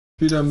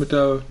wieder mit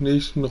der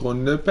nächsten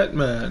Runde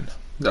Batman.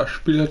 Das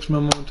Spiel hat es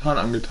mir momentan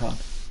angetan.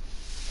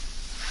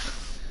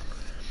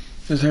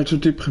 Das ist halt so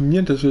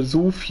deprimierend, dass wir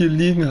so viel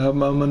liegen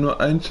haben, aber man nur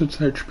eins zur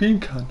Zeit spielen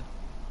kann.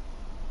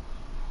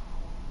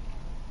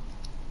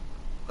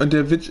 Und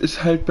der Witz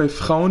ist halt, bei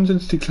Frauen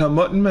sind es die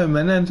Klamotten, bei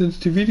Männern sind es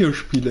die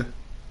Videospiele.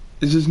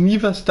 Es ist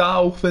nie was da,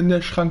 auch wenn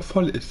der Schrank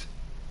voll ist.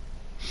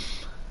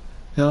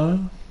 Ja.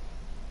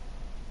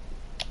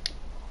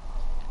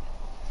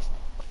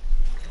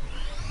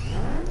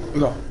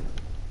 So.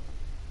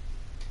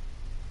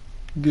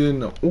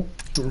 Genau. Oh,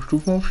 so ein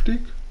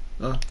Stufenaufstieg.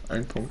 Ah,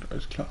 ein Punkt,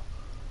 alles klar.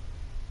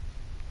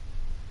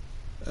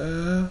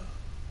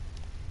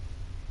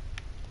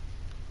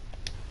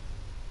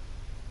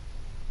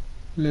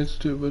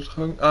 Letzte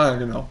Übertragung. Ah,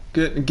 genau.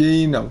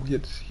 Genau.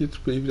 Jetzt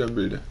bin ich wieder im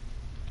Bilde.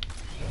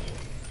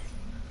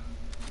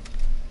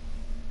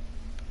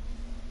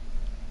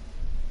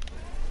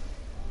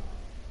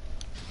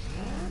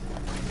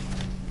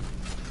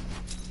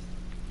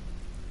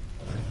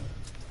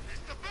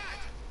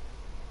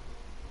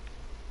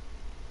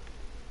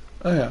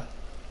 Ah ja.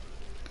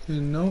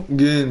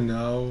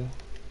 Genau.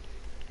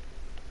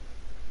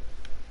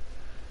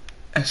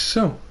 Ach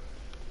so.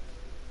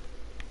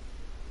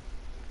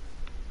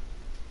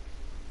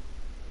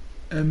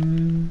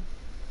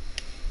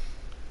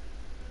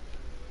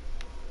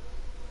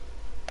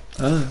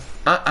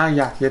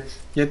 Ja,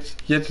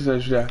 jetzt ist er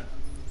wieder.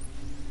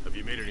 Have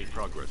you made any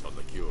progress on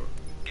the cure?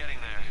 Getting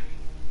there.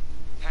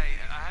 Hey,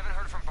 I haven't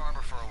heard from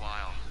Barbara for a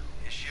while.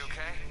 Is she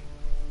okay?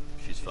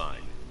 She's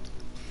fine.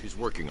 She's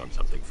working on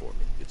something for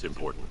me. It's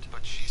important.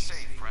 But she's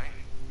safe, right?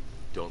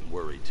 Don't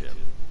worry, Tim.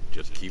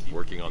 Just keep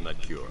working on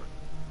that cure.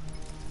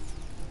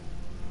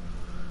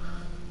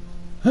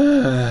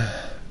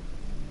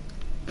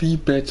 Wie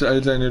Bats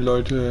all seine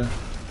Leute.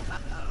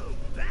 Oh,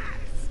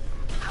 Bats!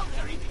 How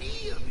very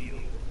neat of you!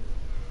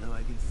 Though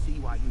I can see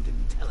why you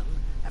didn't tell him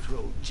after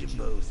old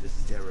Jimbo's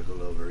hysterical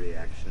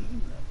overreaction.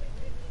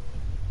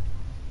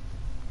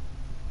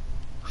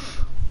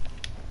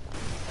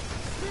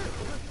 Still,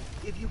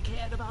 if you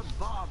cared about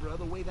Barbara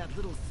the way that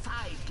little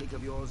sidekick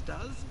of yours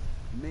does,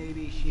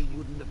 maybe she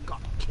wouldn't have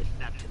got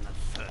kidnapped in the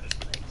first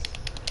place.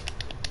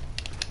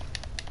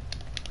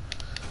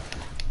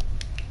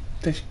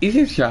 Das ist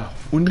es ja.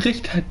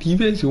 Unrecht hat die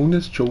Version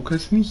des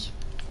Jokers nicht.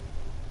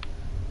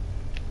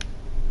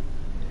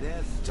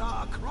 They're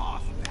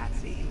star-crossed,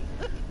 Patsy.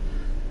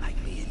 Like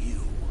me and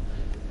you.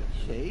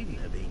 Shame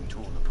they're being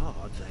torn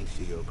apart thanks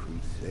to your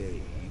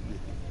crusade.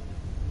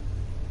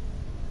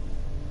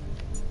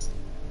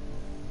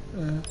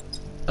 So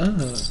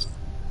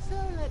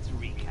let's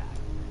recap.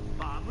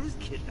 Barbara's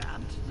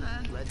kidnapped,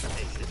 and let's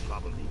face it,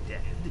 probably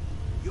dead.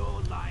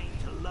 You're lying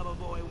to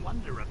Loverboy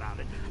Wonder about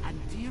it, and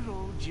dear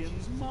old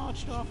Jim's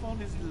marched off on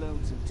his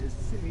lonesome to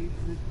save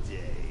the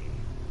day.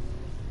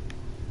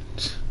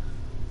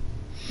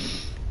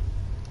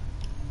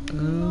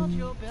 Not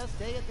your best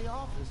day at the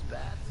office,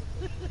 Bats.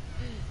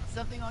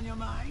 Something on your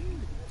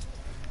mind?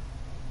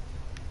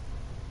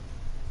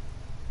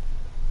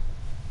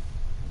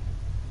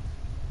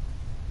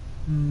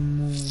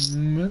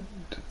 Moment.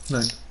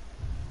 Nein.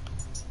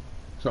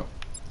 So.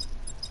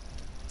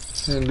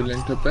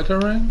 Gelenkter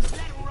Batarang.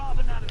 Let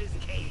Robin out of his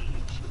cage.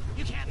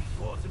 You can't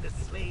force him to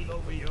slave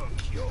over your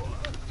cure.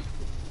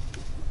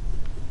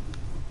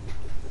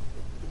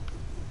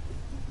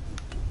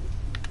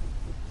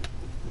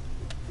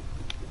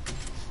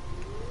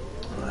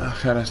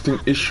 Ach ja, das Ding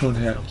ist schon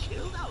herrlich.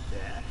 Killed out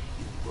there.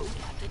 You won't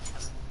have to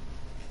tell him.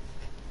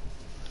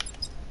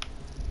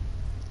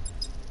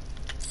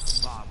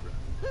 Barbara.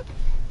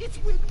 It's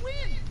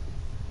win-win.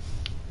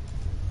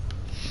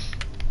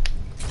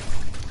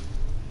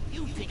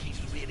 You think he's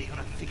really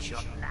gonna fix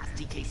your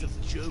nasty case of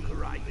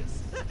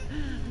Jokeritis?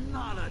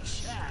 Not a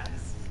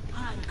chance.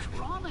 I'm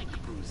chronic,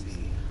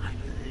 Brucey.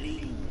 I'm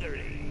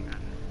lingering.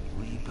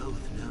 We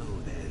both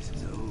know there's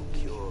no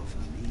cure for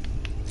me.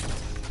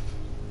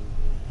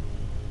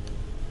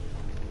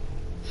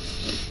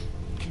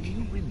 Can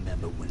you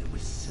remember when it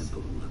was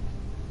simple?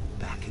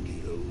 Back in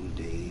the old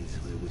days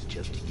when it was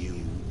just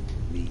you,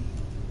 me,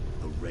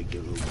 a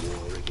regular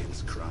war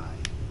against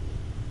crime?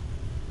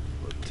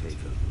 Well, take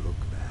a look,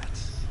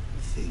 Bats.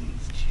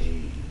 Things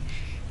change.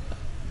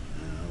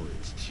 Now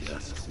it's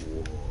just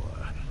war,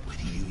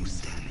 with you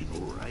standing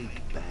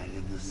right bang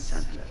in the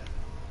center.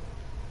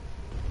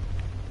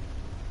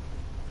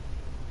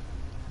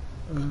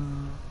 Of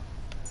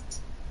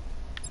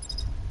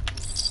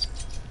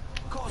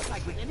course,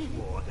 like with any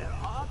war, there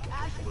are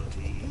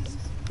casualties.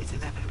 It's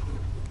inevitable,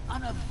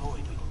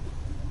 unavoidable.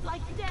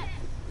 Like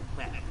death.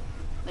 Well,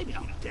 maybe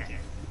not death.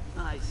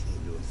 I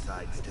seem to have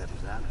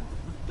sidestepped that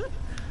one.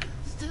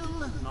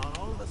 Still, not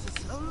all of us are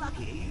so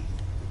lucky.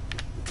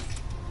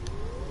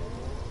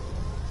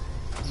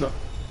 So.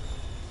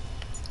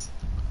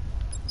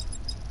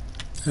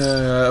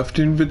 Auf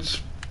den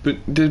Witz.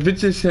 Der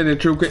Witz ist ja, der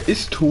Joker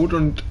ist tot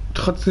und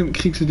trotzdem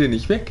kriegst du den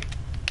nicht weg.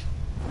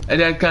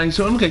 Der hat gar nicht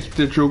so unrecht,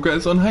 der Joker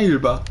ist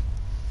unheilbar.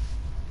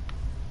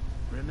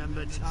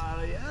 Remember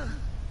Talia?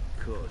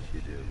 Of course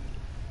you do.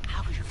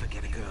 How could you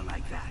forget a girl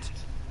like that?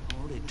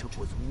 All it took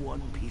was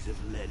one piece of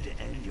lead to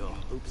end your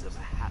hopes of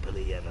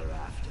happily ever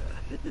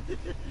after.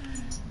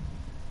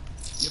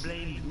 You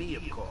blamed me,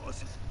 of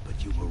course,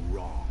 but you were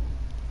wrong.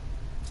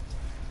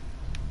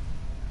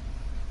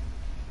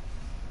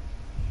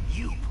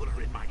 You put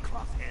her in my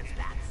crosshairs,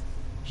 Bats.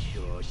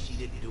 Sure, she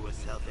didn't do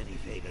herself any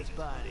favors,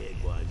 but it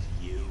was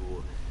you.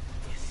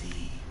 You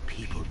see,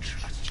 people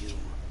trust you.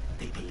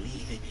 They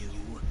believe in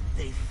you.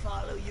 They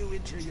follow you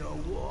into your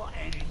war,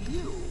 and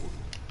you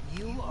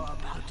are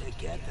about to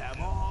get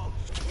them all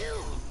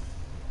killed.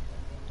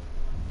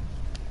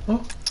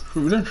 Oh,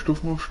 schon wieder ein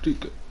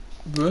Stufenaufstieg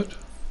wird.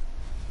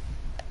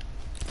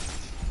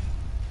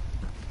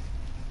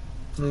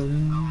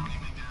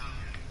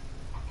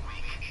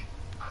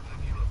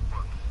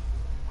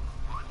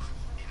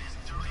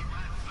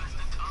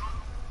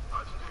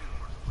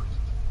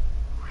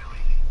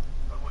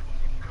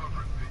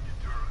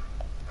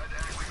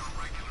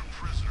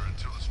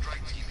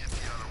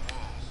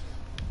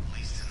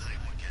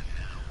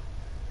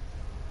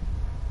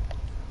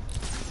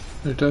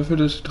 Dafür,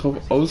 dass sie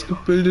darauf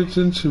ausgebildet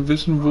sind, zu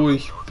wissen, wo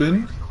ich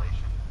bin,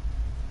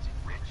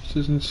 ist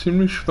das ein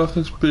ziemlich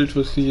schwaches Bild,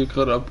 was die hier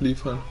gerade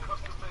abliefern.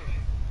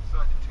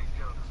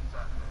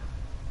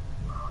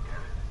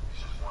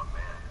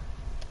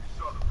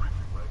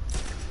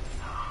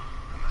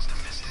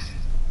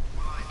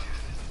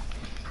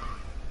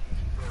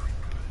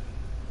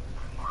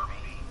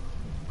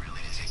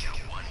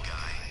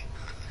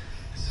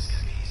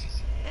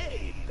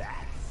 Hey,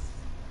 Bats.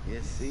 You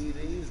see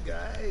these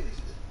guys?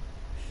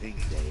 Think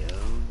they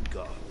own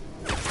God.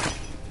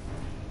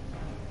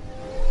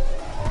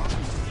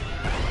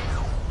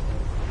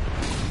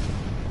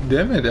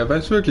 Der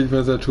weiß wirklich,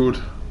 was er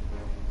tut.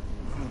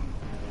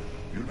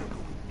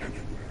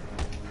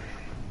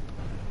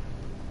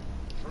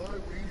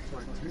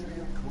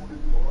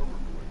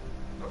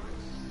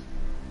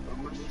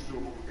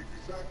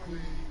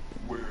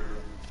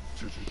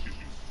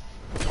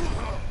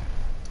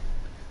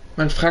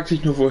 Man fragt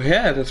sich nur,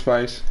 woher er das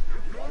weiß.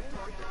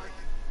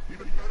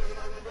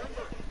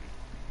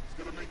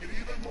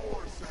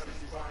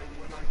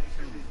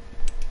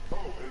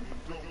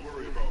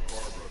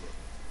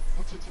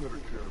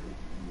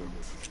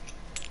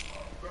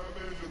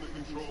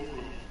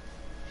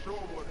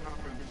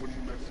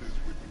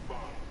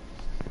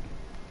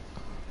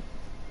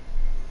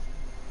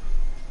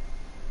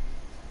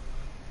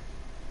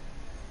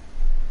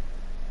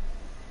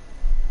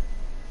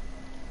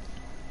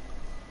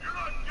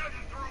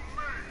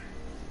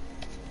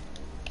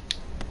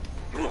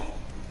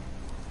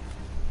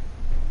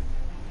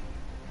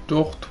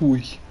 Doch, tu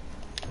ich.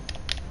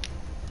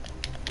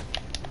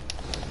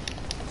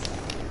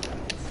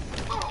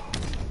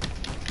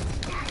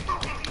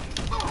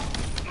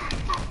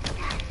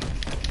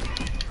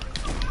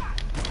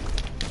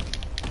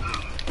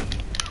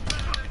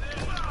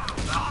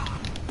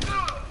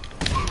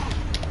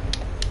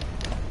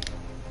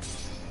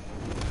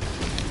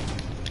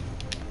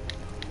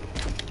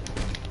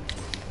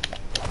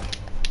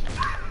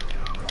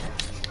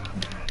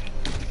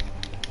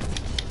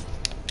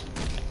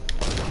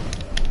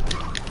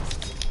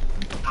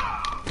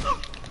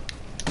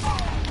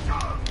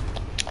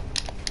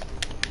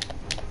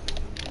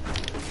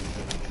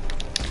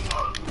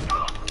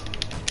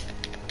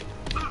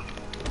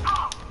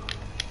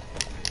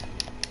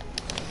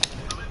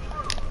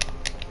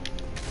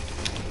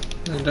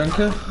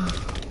 Danke.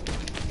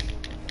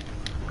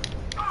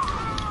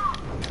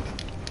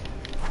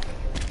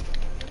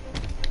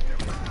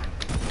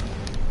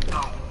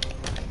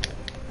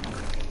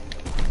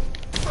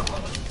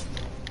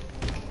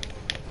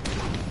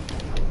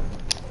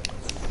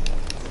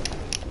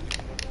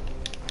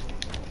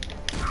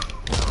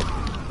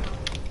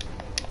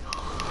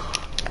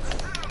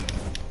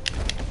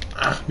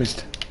 Ach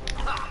Mist.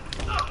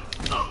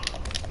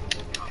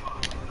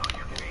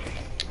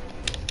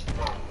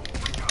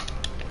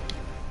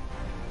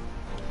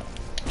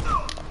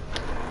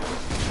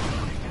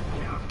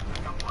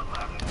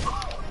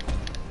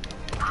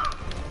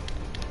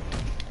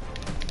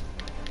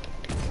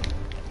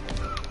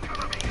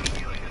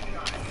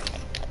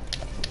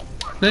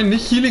 Nein,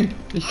 nicht Healing.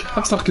 Ich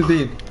hab's doch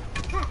gesehen.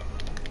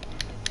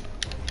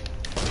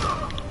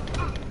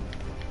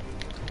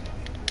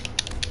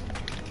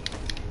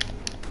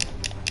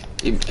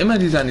 Eben immer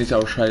die Sunnies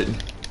ausschalten.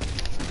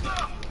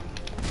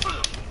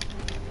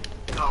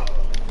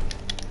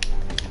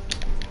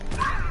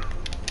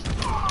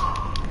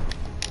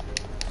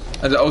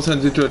 Also außer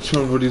in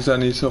Situationen, wo die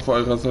Sunnies auf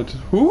eurer Seite...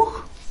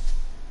 Huch!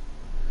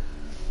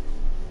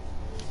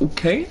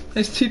 Okay,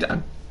 es zieht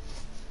an.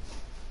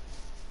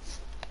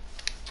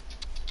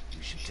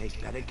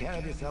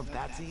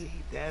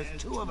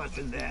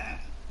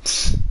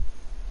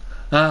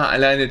 Ah,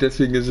 alleine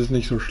deswegen ist es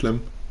nicht so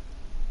schlimm.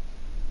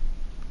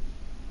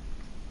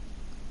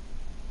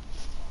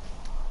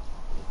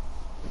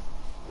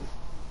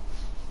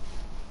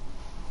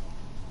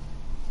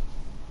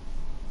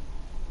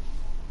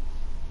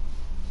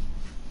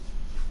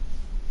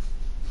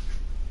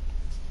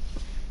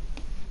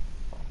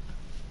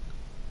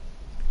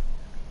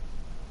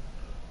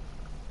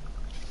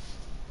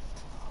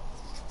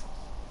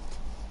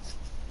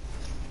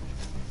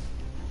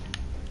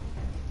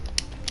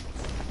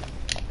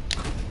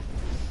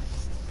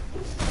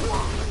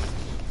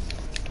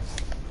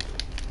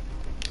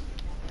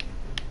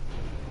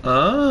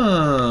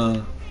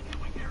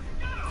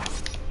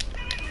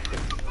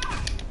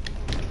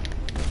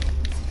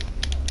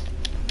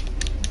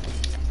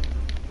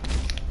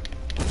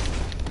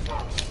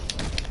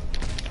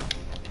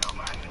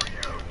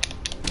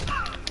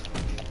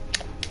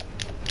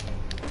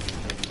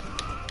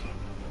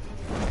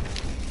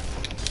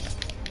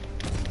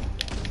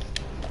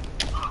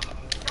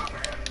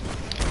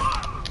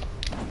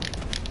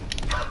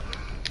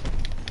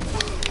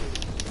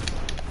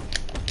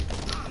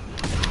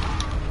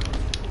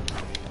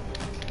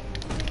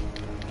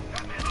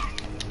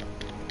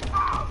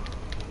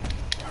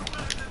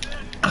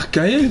 Ach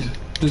geil,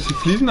 dass die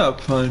Fliesen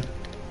abfallen.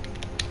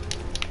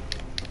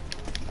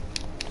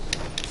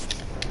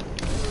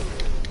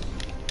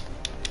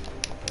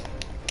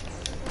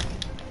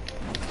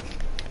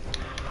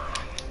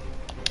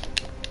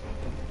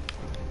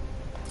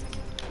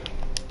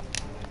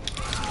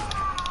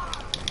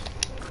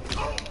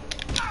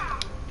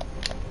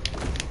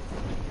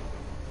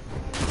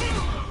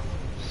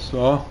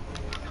 So.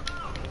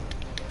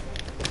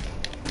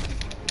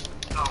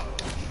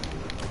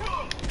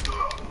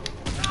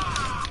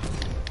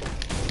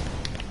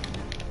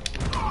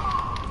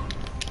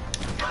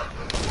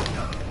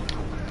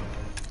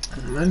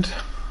 Moment.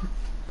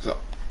 So.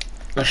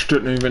 Das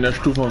stört mich, wenn der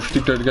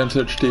Stufenaufstieg da die ganze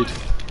Zeit steht.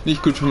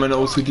 Nicht gut für meine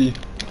OCD.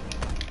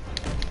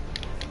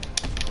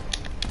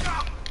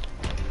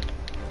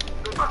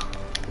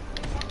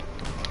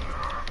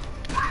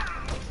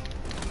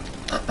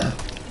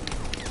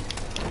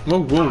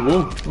 Wow, wow,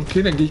 wow.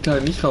 Okay, dann gehe ich da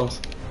halt nicht raus.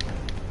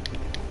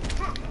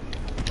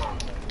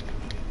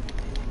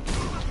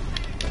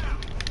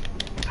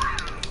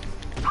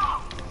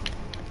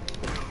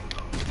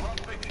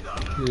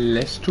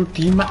 Lässt du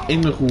die mal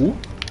in Ruhe?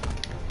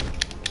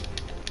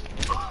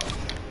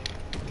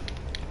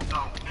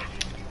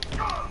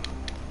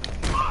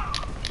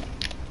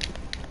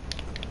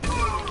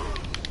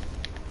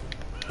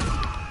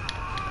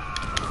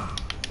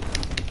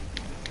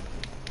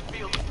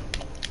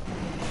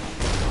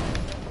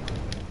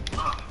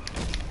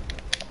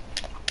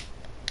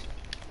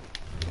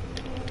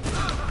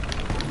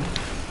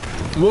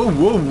 Wow,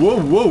 wow, wow,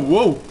 wow,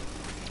 wow.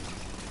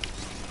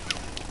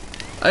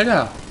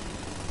 Alter.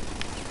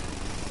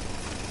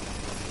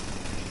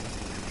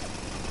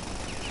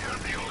 You're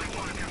the only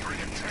one who can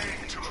bring a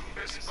tank to a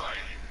fist fight.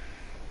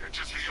 You're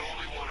just the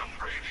only one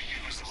afraid to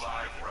use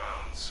live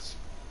rounds.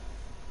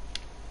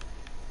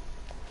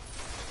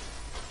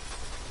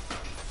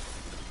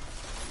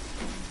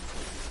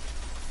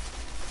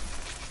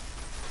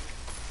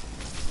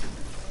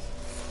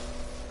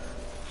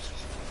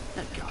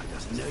 That guy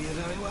doesn't know you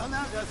very well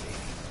now, does he?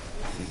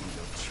 I think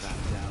you're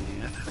trapped down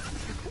here.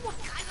 What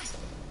kind of...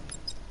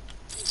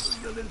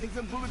 You'll then take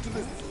some bullet to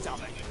the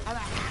stomach, and a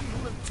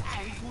handful of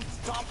tanks will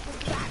stop the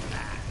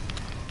madman.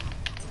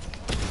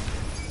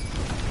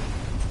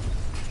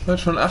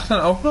 Was von 8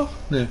 dann auch noch?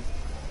 Nee.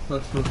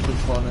 Was nur von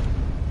vorne.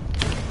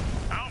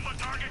 Alpha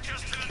target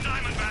just to the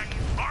Diamondback.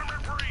 Armor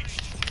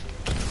breached.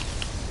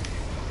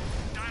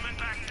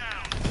 Diamondback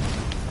down.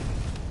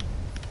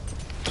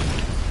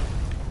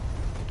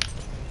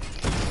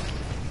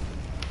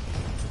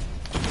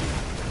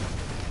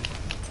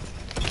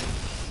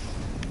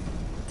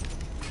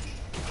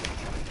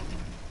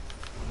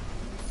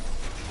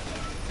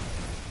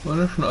 Waren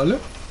das schon alle?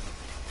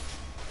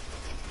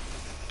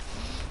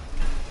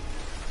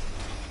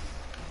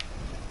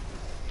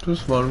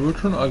 Das waren wohl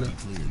schon alle.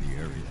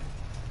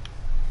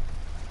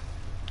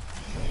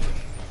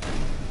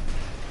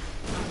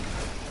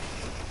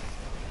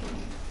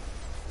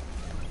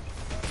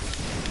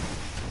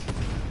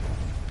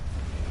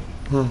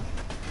 Hm.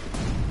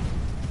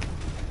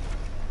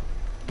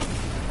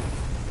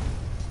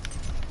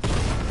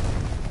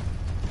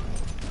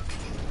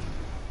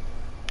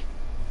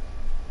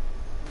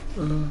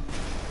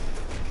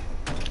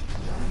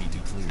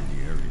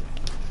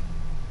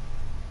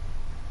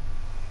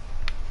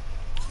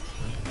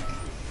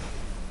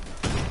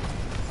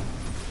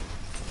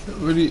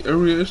 Aber die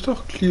Area ist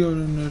doch clear, oder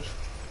nicht?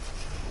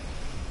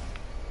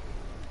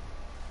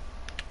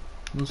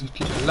 Muss ich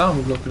die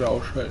Alarmglocke da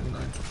ausschalten?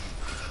 Nein.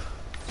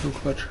 So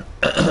Quatsch.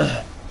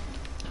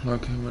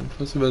 Okay, Mann,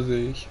 was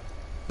übersehe ich?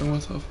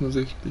 Irgendwas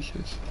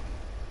Offensichtliches.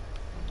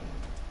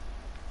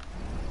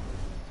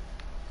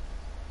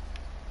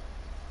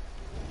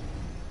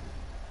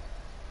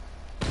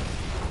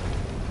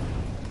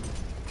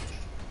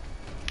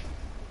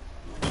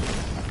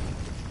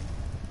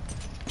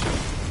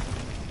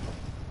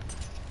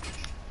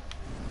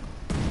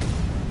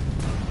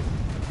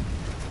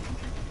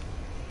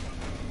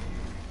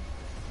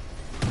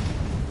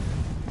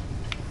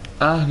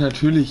 Ah,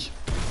 natürlich.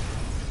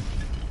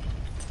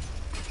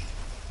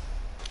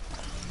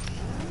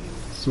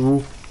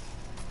 So.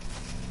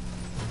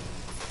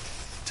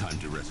 Time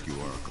to rescue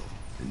Oracle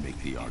and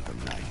make the Arkham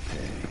Knight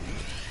pay.